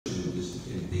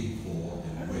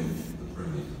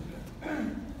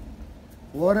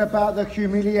What about the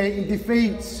humiliating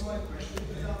defeats?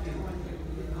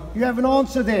 You haven't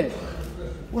answered it.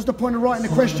 What's the point of writing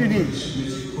the question in?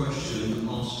 The question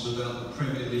asks about the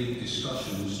Premier League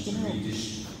discussions to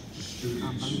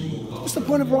redistribute. What's the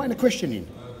point of writing a question in?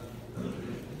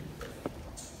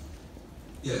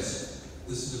 Yes,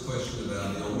 this is a question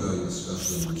about the ongoing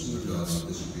discussions regarding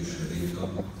distribution of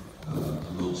income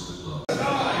amongst the club.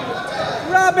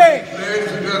 Rubbish!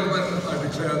 Ladies and gentlemen, I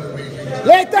declare the meeting.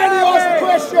 Let Danny ask the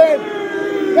question!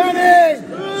 Danny!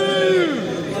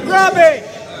 Rubbish!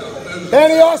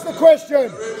 Danny, ask the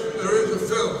question! There is a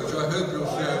film which I hope you'll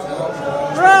share to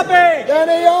watch. Rubbish!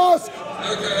 Danny, ask!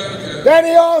 Okay.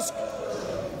 Danny, ask!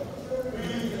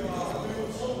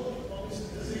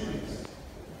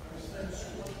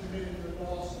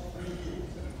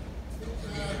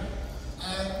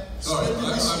 I'm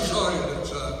sorry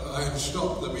that I have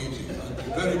stopped the meeting. I'd be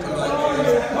very polite to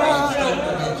you. I've stopped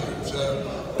the meeting. So,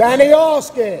 Danny,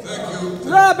 ask it! thank you.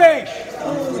 Rubbish!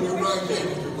 When you write in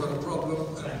if you've got a problem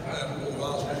and we'll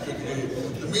ask you to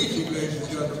leave. The meeting, ladies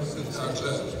and gentlemen, is now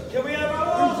closed. Can we have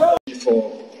our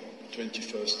For the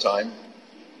 21st time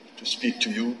to speak to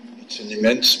you. It's an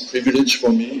immense privilege for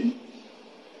me,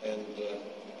 and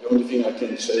the only thing I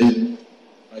can say,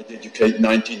 I dedicate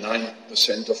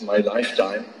 99% of my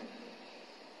lifetime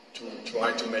to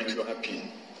try to make you happy.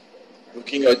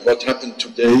 Looking at what happened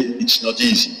today, it's not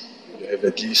easy. You have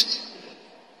at least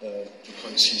to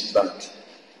concede that.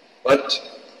 But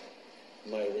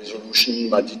my resolution,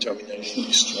 my determination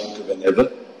is stronger than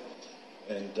ever.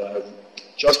 And I would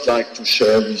just like to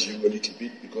share with you a little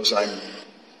bit, because I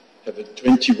have a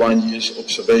 21 years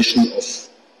observation of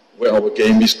where our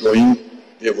game is going,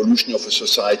 the evolution of a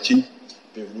society,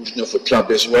 the evolution of a club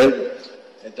as well.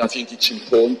 And I think it's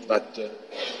important that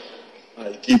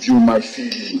I give you my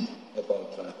feeling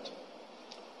about that.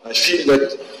 I feel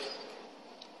that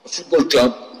a football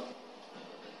club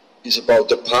is about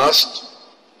the past,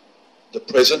 the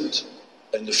present,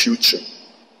 and the future.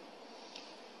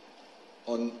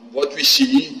 On what we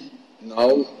see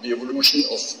now, the evolution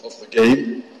of the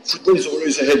game, football is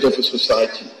always ahead of a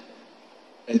society,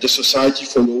 and the society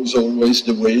follows always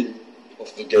the way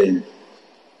of the game.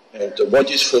 And what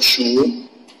is for sure,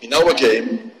 in our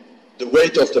game, the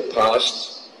weight of the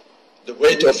past, the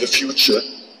weight of the future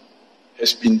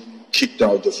has been kicked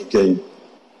out of the game.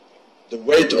 The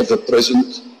weight of the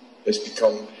present has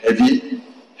become heavier,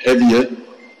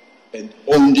 and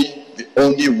the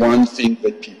only one thing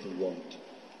that people want.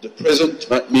 The present,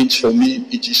 that means for me,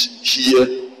 it is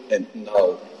here and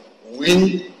now.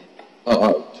 Win or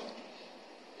out.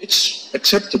 It's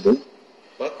acceptable,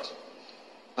 but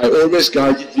I always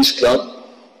guided this club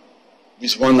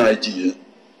with one idea,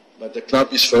 that the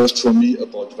club is first for me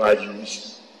about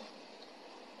values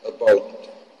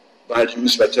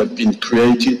that have been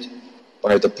created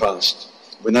by the past.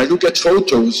 When I look at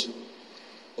photos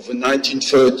of the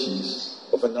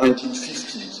 1930s, of the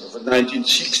 1950s, of the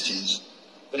 1960s,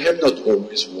 they have not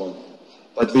always won,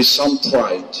 but with some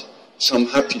pride, some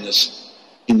happiness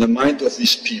in the mind of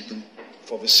these people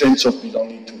for the sense of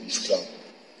belonging to this club.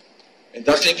 And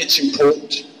I think it's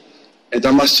important, and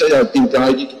I must say I've been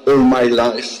guided all my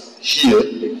life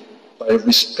here by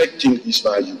respecting these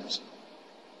values.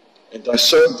 And I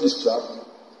serve this club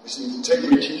with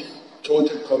integrity,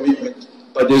 total commitment,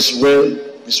 but as well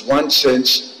with one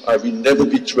sense, I will never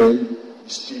betray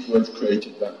these people who have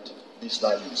created these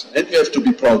values. And we have to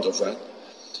be proud of that,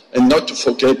 and not to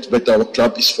forget that our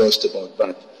club is first about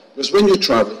that. Because when you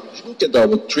travel, if you look at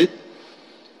our trip,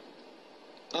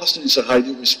 Arsenal is a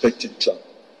highly respected club.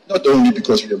 Not only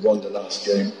because we have won the last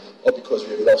game, or because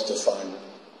we have lost the final,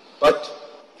 but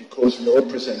because we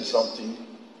represent something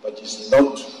that is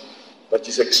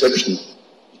exceptional.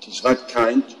 It is that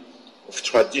kind of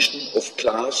tradition, of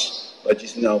class, that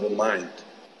is in our mind.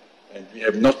 And we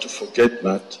have not to forget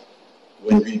that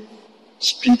when we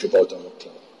speak about our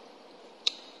club.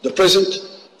 The present,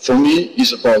 for me,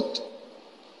 is about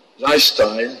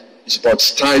lifestyle, it's about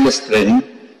style of playing,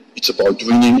 it's about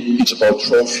winning, it's about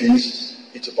trophies,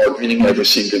 it's about winning every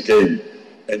single game.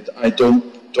 And I don't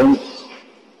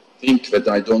think that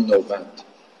I don't know that.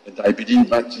 And I believe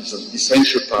that is an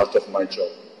essential part of my job.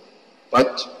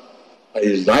 But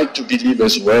I like to believe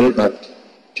as well that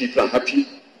people are happy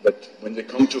that when they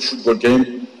come to a football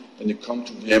game, when they come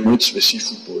to the Emirates, they see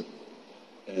football.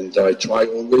 And I try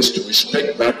always to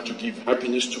respect that, to give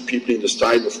happiness to people in the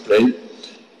style of play,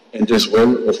 and as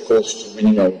well, of course, to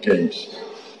winning our games.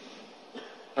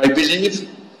 I believe,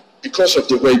 because of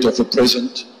the weight of the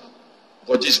present,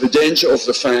 what is the danger of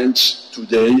the fans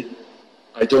today,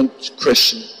 I don't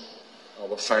question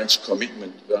our fans'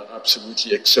 commitment. They are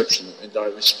absolutely exceptional, and I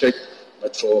respect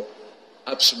that for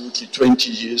absolutely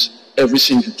 20 years, every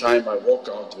single time I walk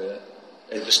out there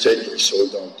and the stadium is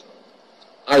sold out.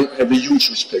 I have a huge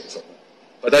respect for them.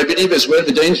 But I believe as well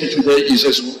the danger today is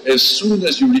as soon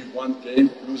as you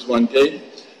lose one game,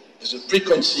 there's a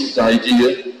preconceived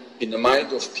idea in the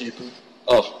mind of people,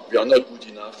 oh, we are not good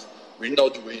enough, we're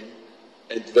not win,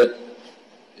 and the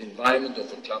environment of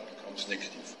the club becomes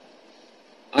negative.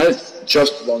 I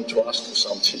just want to ask you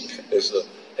something, as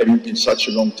having been such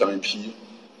a long time here,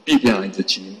 be behind the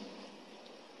team.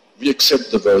 We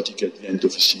accept the verdict at the end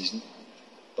of the season,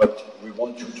 but we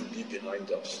want you to be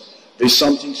behind us. There's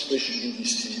something special in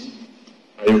this team.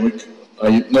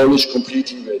 I acknowledge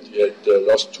completely that you had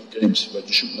lost 2 games, but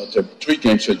you should not have 3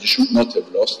 games that you should not have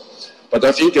lost. But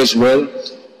I think as well,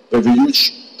 we have a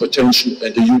huge potential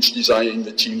and a huge desire in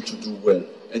the team to do well,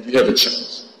 and we have a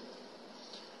chance.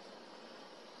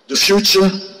 The future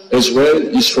as well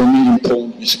is for me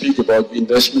important. We speak about the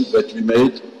investment that we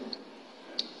made,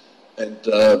 and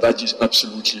that is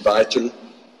absolutely vital.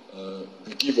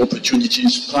 We give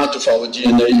opportunities. Part of our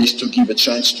DNA is to give a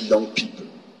chance to young people.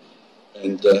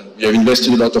 And we have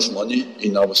invested a lot of money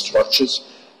in our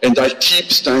structures. And I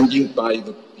keep standing by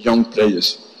the young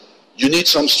players. You need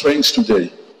some strength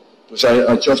today. Because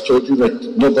I just told you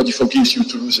that nobody forgives you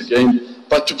to lose a game.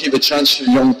 But to give a chance to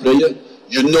a young player,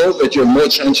 you know that you have more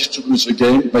chances to lose a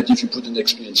game than if you put an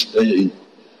experienced player in.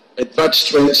 And that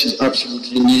strength is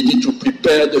absolutely needed to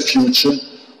prepare the future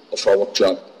of our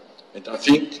club. And I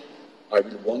think I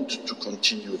will want to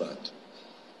continue that.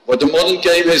 What the modern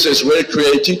game has as well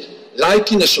created,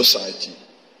 like in a society,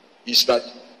 is that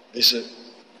there's a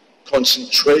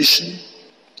concentration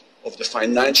of the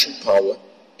financial power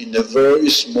in a very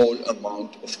small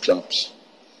amount of clubs.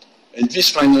 And this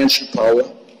financial power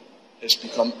has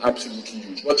become absolutely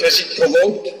huge. What has it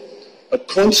provoked? A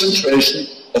concentration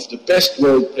of the best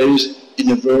world players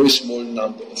in a very small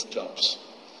number of clubs.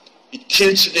 It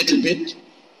kills a little bit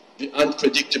the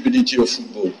unpredictability of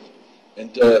football.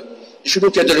 And if you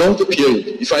look at the longer period,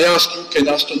 if I ask you, can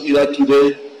Aston Villa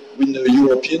today win the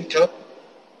European Cup?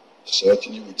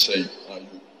 Certainly you would say, are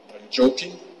you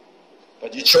joking?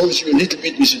 But it shows you a little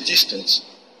bit with the distance.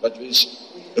 But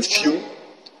there's a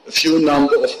few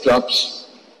number of clubs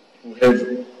who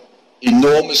have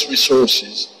enormous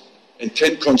resources and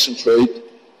can concentrate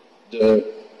the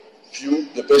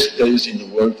best players in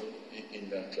the world in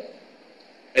their club.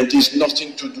 And there's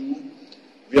nothing to do.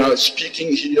 We are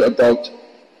speaking here about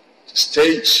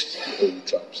states in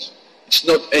clubs. It's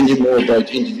not anymore about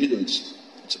individuals.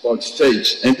 It's about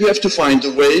states. And we have to find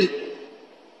a way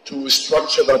to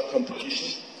structure that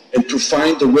competition and to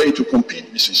find a way to compete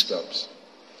with these clubs.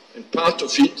 And part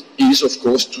of it is, of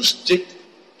course, to stick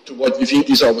to what we think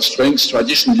is our strength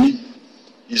traditionally,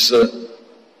 is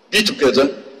be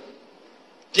together,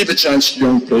 give a chance to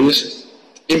young players,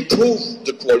 improve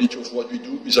the quality of what we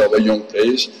do with our young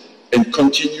players, and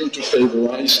continue to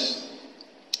favorize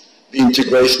the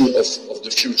integration of the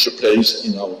future players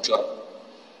in our club.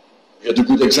 We had a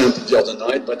good example the other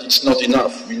night, but it's not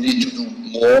enough. We need to do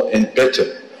more and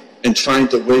better and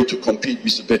find a way to compete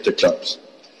with the better clubs.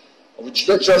 I would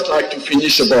just like to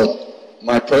finish about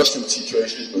my personal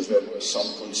situation, because there were some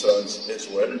concerns as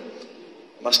well.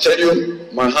 I must tell you,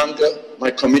 my hunger,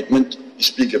 my commitment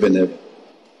is bigger than ever.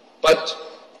 But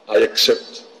I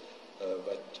accept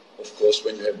that, of course,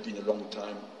 when you have been a long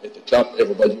time at the club,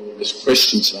 everybody always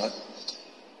questions that.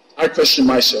 I question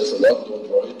myself a lot, don't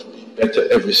worry, to be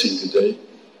better every single day.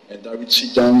 And I would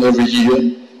sit down every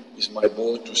year with my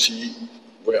board to see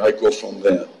where I go from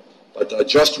there. But I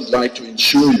just would like to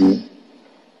ensure you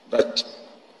that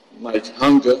my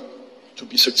hunger to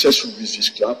be successful with this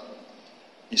club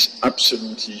is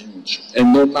absolutely huge.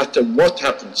 And no matter what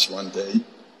happens one day,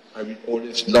 I will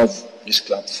always love this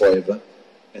club forever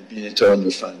and be an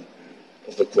eternal fan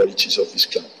of the qualities of this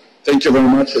club. Thank you very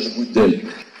much. Have a good day.